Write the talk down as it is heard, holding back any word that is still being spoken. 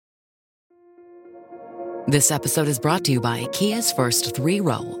This episode is brought to you by Kia's first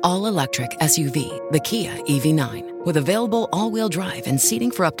 3-row, all-electric SUV, the Kia EV9, with available all-wheel drive and seating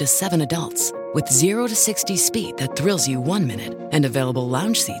for up to 7 adults. With 0 to 60 speed that thrills you 1 minute and available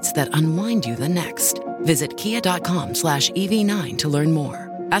lounge seats that unwind you the next. Visit kia.com/EV9 to learn more.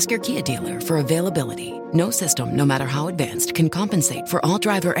 Ask your Kia dealer for availability. No system, no matter how advanced, can compensate for all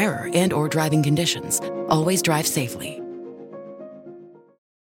driver error and or driving conditions. Always drive safely.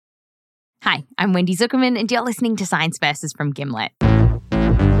 Hi, I'm Wendy Zuckerman, and you're listening to Science Versus from Gimlet.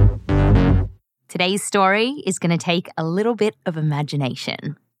 Today's story is going to take a little bit of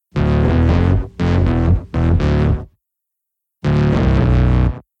imagination.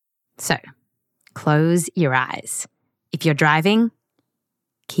 So, close your eyes. If you're driving,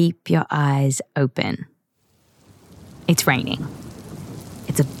 keep your eyes open. It's raining.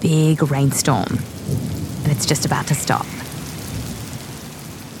 It's a big rainstorm, and it's just about to stop.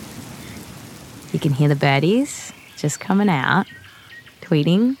 You can hear the birdies just coming out,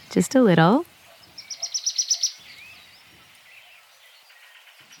 tweeting just a little.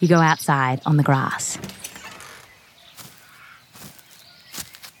 You go outside on the grass.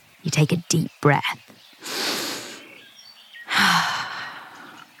 You take a deep breath.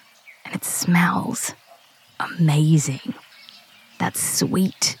 And it smells amazing. That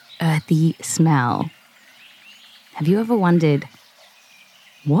sweet, earthy smell. Have you ever wondered,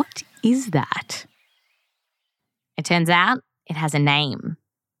 what is that? It turns out it has a name.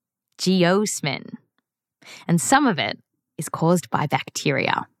 Geosmin. And some of it is caused by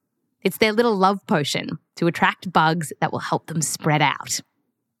bacteria. It's their little love potion to attract bugs that will help them spread out.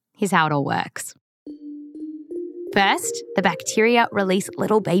 Here's how it all works. First, the bacteria release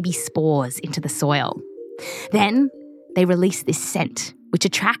little baby spores into the soil. Then, they release this scent, which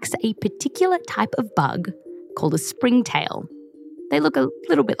attracts a particular type of bug called a springtail. They look a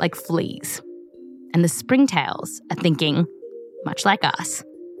little bit like fleas. And the springtails are thinking, much like us,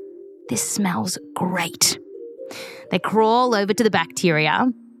 this smells great. They crawl over to the bacteria,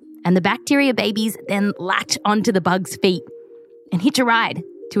 and the bacteria babies then latch onto the bug's feet and hitch a ride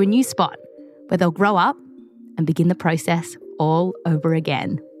to a new spot where they'll grow up and begin the process all over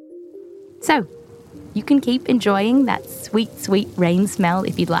again. So, you can keep enjoying that sweet, sweet rain smell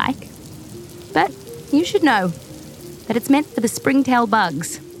if you'd like. But you should know that it's meant for the springtail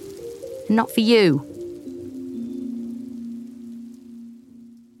bugs and not for you.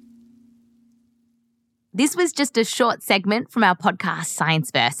 This was just a short segment from our podcast,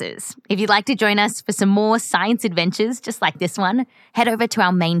 Science Versus. If you'd like to join us for some more science adventures just like this one, head over to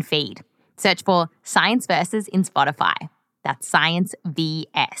our main feed. Search for Science Versus in Spotify. That's Science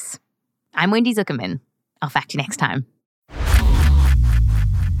VS. I'm Wendy Zuckerman. I'll fact you next time.